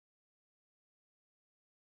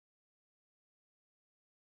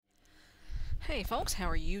Hey folks, how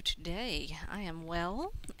are you today? I am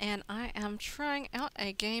well, and I am trying out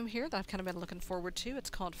a game here that I've kind of been looking forward to. It's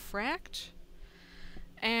called FRACT,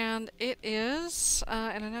 and it is,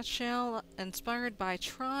 in a nutshell, inspired by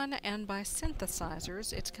TRON and by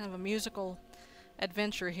synthesizers. It's kind of a musical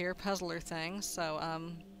adventure here, puzzler thing. So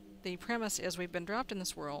the premise is we've been dropped in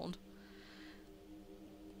this world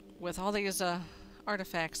with all these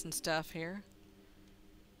artifacts and stuff here,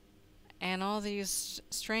 and all these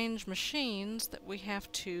strange machines that we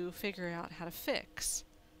have to figure out how to fix.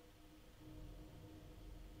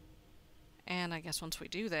 And I guess once we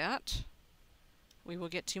do that, we will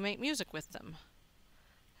get to make music with them.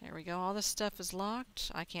 There we go, all this stuff is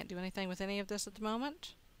locked. I can't do anything with any of this at the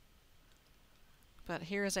moment. But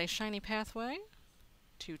here is a shiny pathway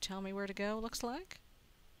to tell me where to go, looks like.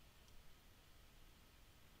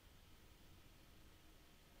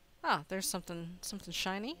 Ah, there's something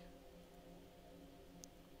shiny.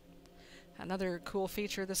 Another cool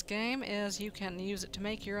feature of this game is you can use it to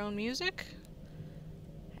make your own music.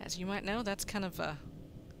 As you might know, that's kind of a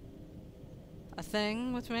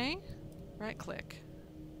thing with me. Right click.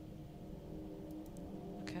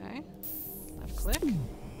 Okay. Left click.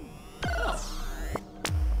 Oh!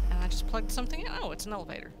 And I just plugged something in. Oh, it's an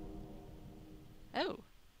elevator. Oh.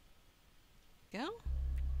 Go?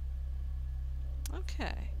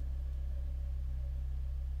 Okay.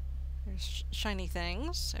 There's shiny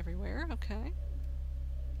things everywhere, okay.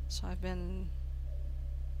 So I've been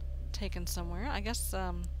taken somewhere. I guess,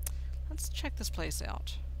 let's check this place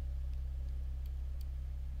out.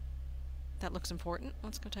 That looks important.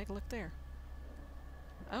 Let's go take a look there.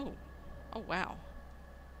 Oh. Oh, wow.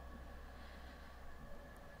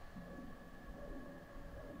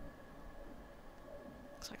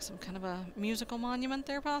 Looks like some kind of a musical monument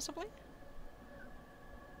there, possibly.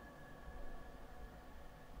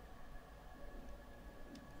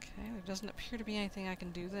 There doesn't appear to be anything I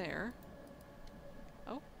can do there.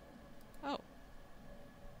 Oh. Oh.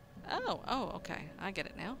 Oh, oh, okay. I get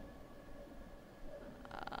it now.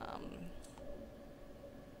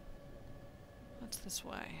 What's this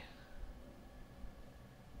way?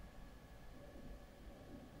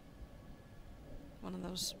 One of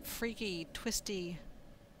those freaky, twisty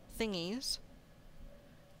thingies.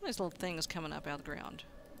 These little things coming up out of the ground.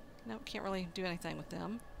 No, can't really do anything with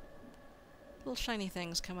them. Little shiny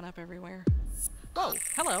things coming up everywhere. Whoa!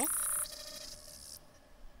 Hello!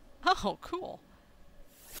 Oh, cool!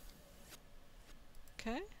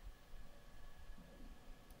 Okay.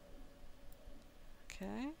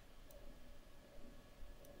 Okay.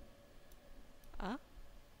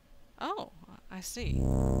 Oh, I see.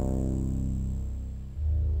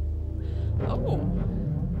 Oh!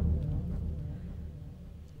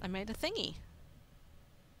 I made a thingy.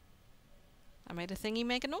 I made a thingy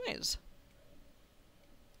make a noise.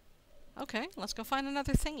 Okay, let's go find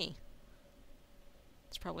another thingy.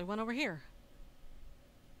 There's probably one over here.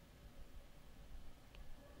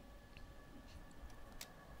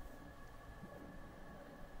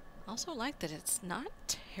 Also like that it's not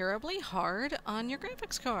terribly hard on your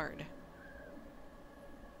graphics card.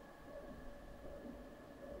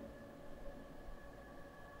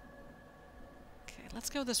 Okay, let's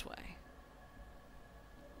go this way.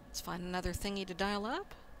 Let's find another thingy to dial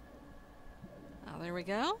up. Oh, there we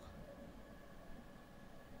go.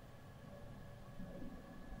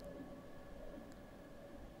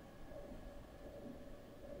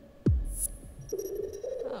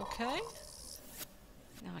 Okay.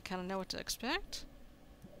 Now I kind of know what to expect.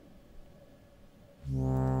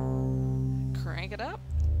 Crank it up.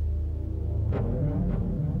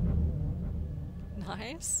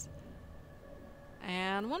 Nice.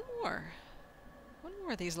 And one more. One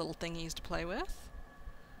more of these little thingies to play with.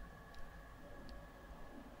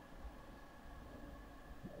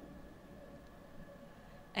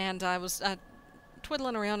 And I was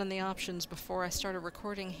twiddling around in the options before I started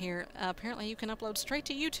recording here. Apparently you can upload straight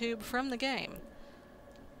to YouTube from the game,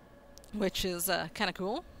 which is kind of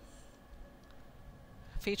cool.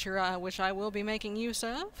 Feature which I will be making use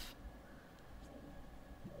of.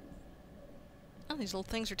 Oh, these little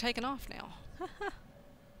things are taking off now.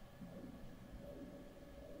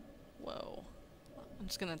 Whoa. I'm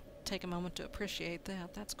just gonna take a moment to appreciate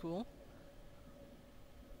that. That's cool.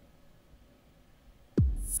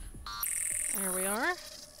 There we are.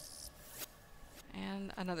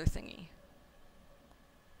 And another thingy.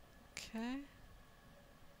 Okay.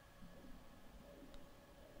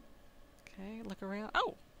 Okay, look around.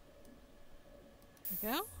 Oh!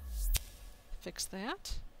 There we go. Fix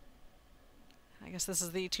that. I guess this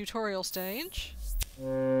is the tutorial stage.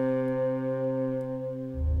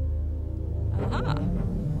 Aha!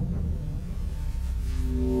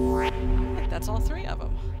 that's all 3 of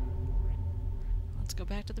them. Let's go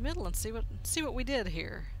back to the middle and see what we did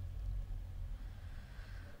here.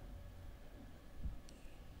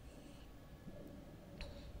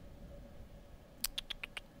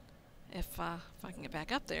 If I can get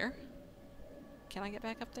back up there. Can I get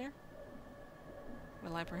back up there?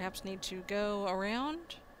 Will I perhaps need to go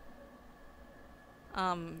around?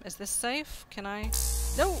 Is this safe? Can I?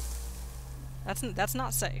 No! That's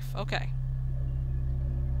not safe. Okay.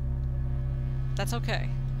 That's okay.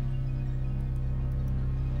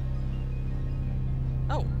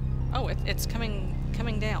 Oh, it's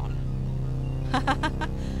coming down.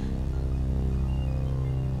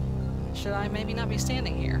 Should I maybe not be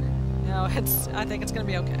standing here? No, I think it's gonna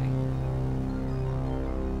be okay.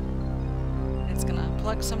 It's gonna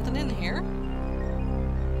plug something in here.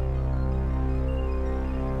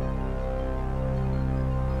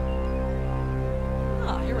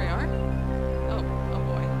 Ah, here we are. Oh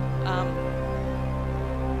boy.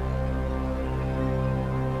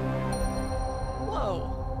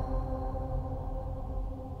 Whoa.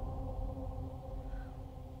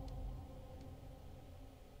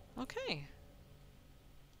 Okay.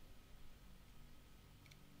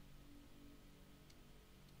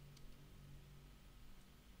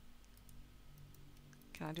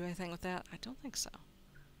 Can I do anything with that? I don't think so.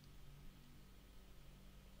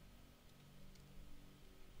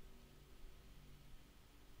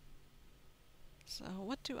 So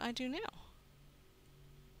what do I do now?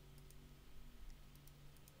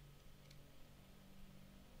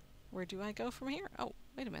 Where do I go from here? Oh,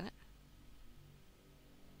 wait a minute.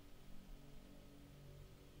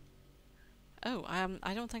 Oh,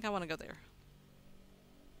 I don't think I want to go there.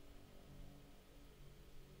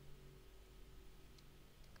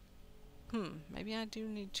 Maybe I do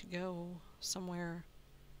need to go somewhere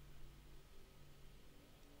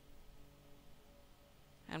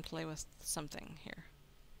and play with something here.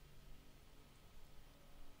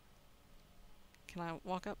 Can I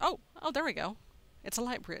walk up? Oh, there we go. It's a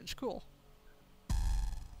light bridge. Cool.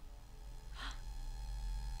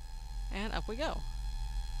 And up we go.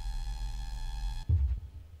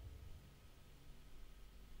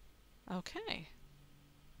 Okay.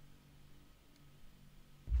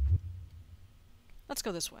 Let's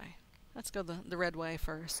go this way. Let's go the red way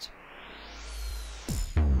first.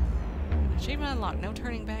 Achievement unlocked. No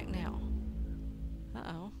turning back now.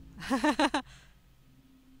 Uh-oh. Look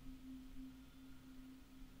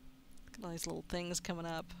at all these little things coming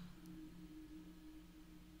up.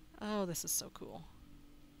 Oh, this is so cool.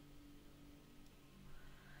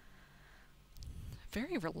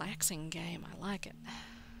 Very relaxing game. I like it.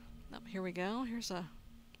 Oh, here we go. Here's a...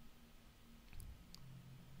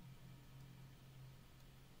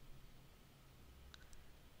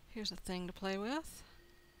 Here's a thing to play with.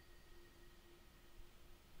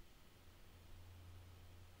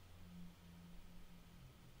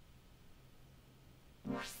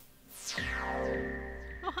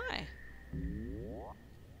 Oh, hi.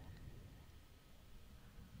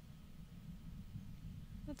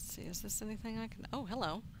 Let's see, is this anything I can... Oh,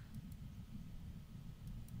 hello.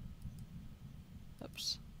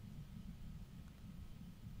 Oops.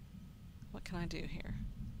 What can I do here?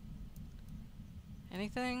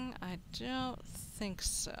 Anything? I don't think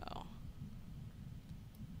so. At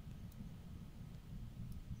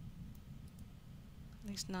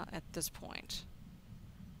least not at this point.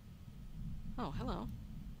 Oh, hello.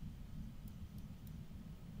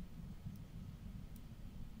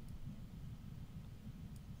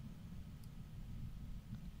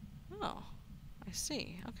 Oh, I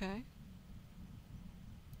see. Okay.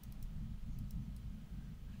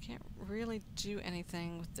 I can't really do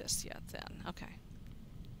anything with this yet then. Okay.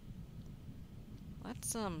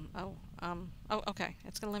 Let's, oh, okay.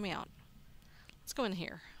 It's gonna let me out. Let's go in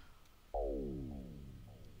here.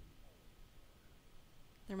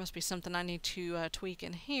 There must be something I need to tweak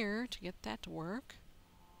in here to get that to work.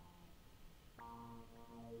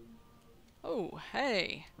 Oh,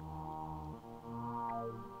 hey!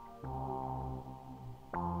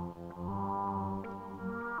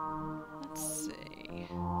 Let's see.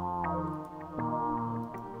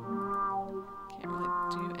 Can't really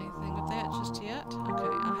do anything with that just yet. Okay,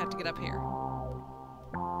 I'll have to get up here.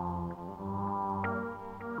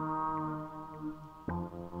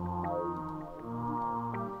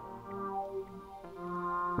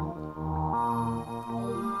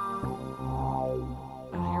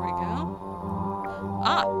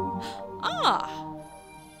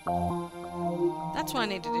 That's what I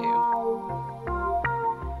need to do.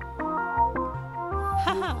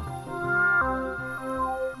 Haha.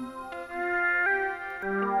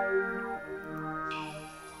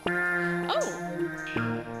 Oh.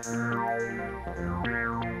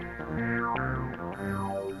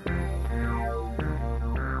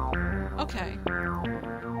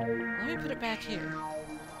 back here?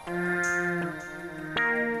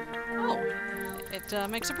 Oh, it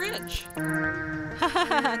makes a bridge.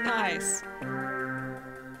 Nice.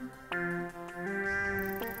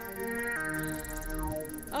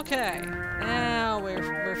 Okay, now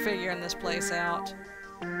we're figuring this place out.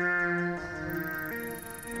 Where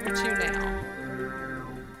to now?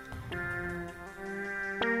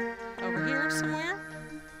 Over here somewhere?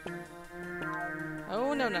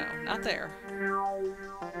 Oh, no, no, not there.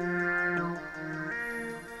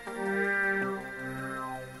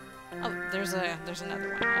 Oh, there's another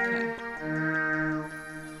one. Okay.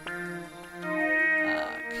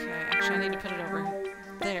 Okay, actually I need to put it over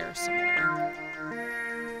there somewhere.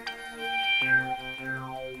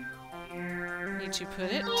 Need to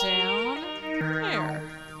put it down there.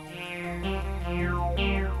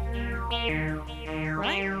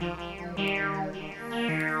 Right?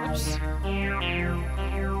 Oops.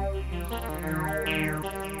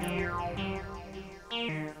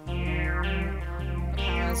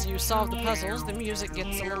 As you solve the puzzles, the music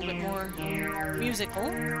gets a little bit more musical.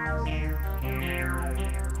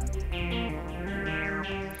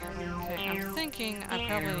 Okay, I'm thinking I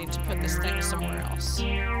probably need to put this thing somewhere else.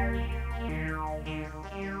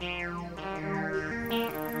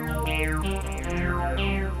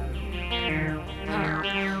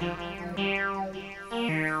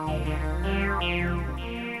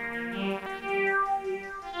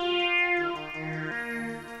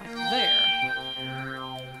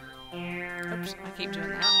 Keep doing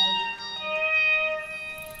that.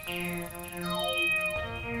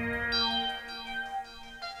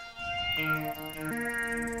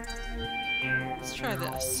 Let's try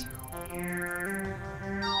this.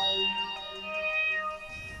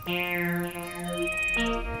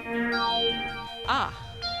 Ah.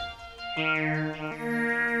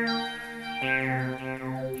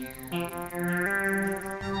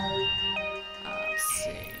 Let's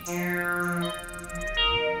see.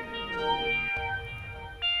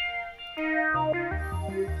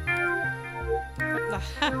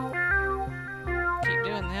 Keep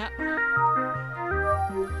doing that.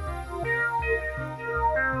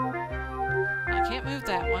 I can't move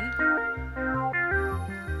that one.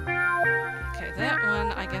 Okay, that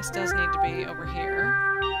one I guess does need to be over here.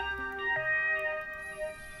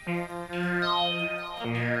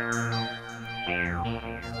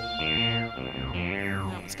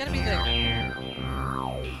 No, it's gotta be there.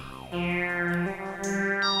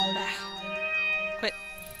 Ah. Quit.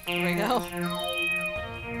 There we go.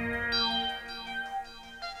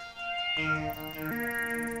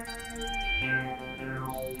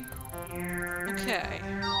 Okay.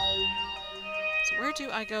 So where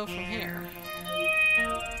do I go from here?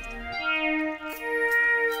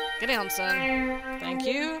 Get down, son. Thank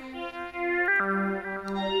you.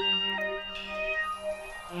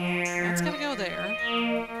 That's gotta go there.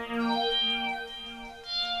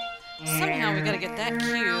 Somehow we gotta get that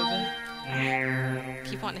cube.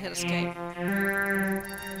 Keep wanting to hit escape.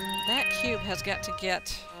 That cube has got to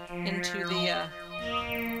get into the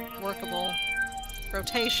workable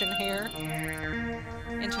rotation here,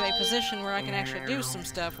 into a position where I can actually do some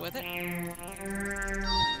stuff with it.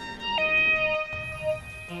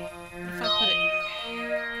 If I put it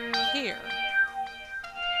here,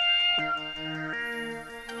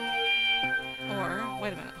 or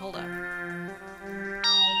wait a minute, hold up.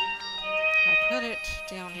 I put it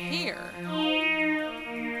down here.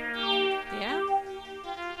 Yeah?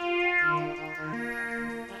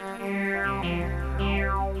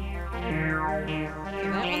 Okay,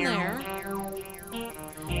 that one there.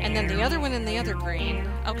 And then the other one in the other green.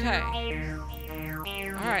 Okay.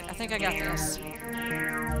 Alright, I think I got this.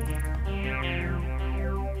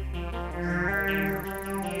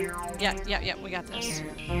 Yeah, we got this.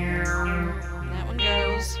 That one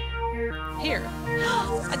goes here.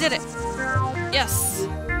 I did it! Yes!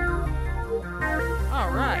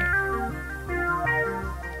 Alright.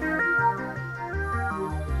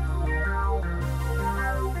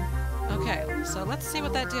 Okay, so let's see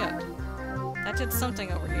what that did. That did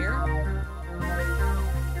something over here.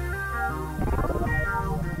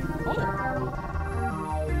 Oh!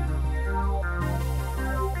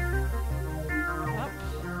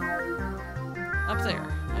 Up there.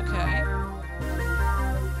 Okay.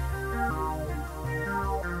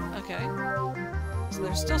 Okay. So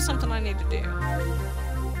there's still something I need to do.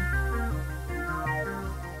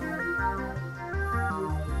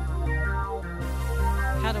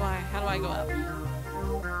 How do I go up?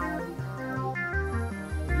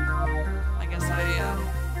 I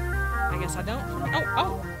guess I don't.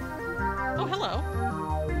 Oh, hello.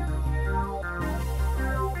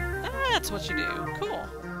 That's what you do. Cool.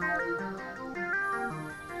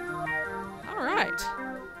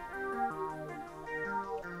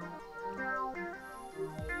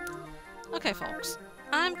 Okay, folks,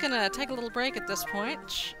 I'm gonna take a little break at this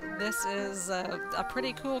point. This is a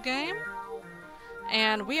pretty cool game,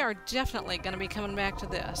 and we are definitely gonna be coming back to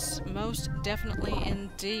this. Most definitely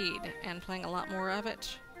indeed, and playing a lot more of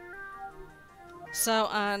it. So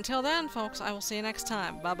until then, folks, I will see you next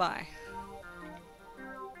time. Bye-bye.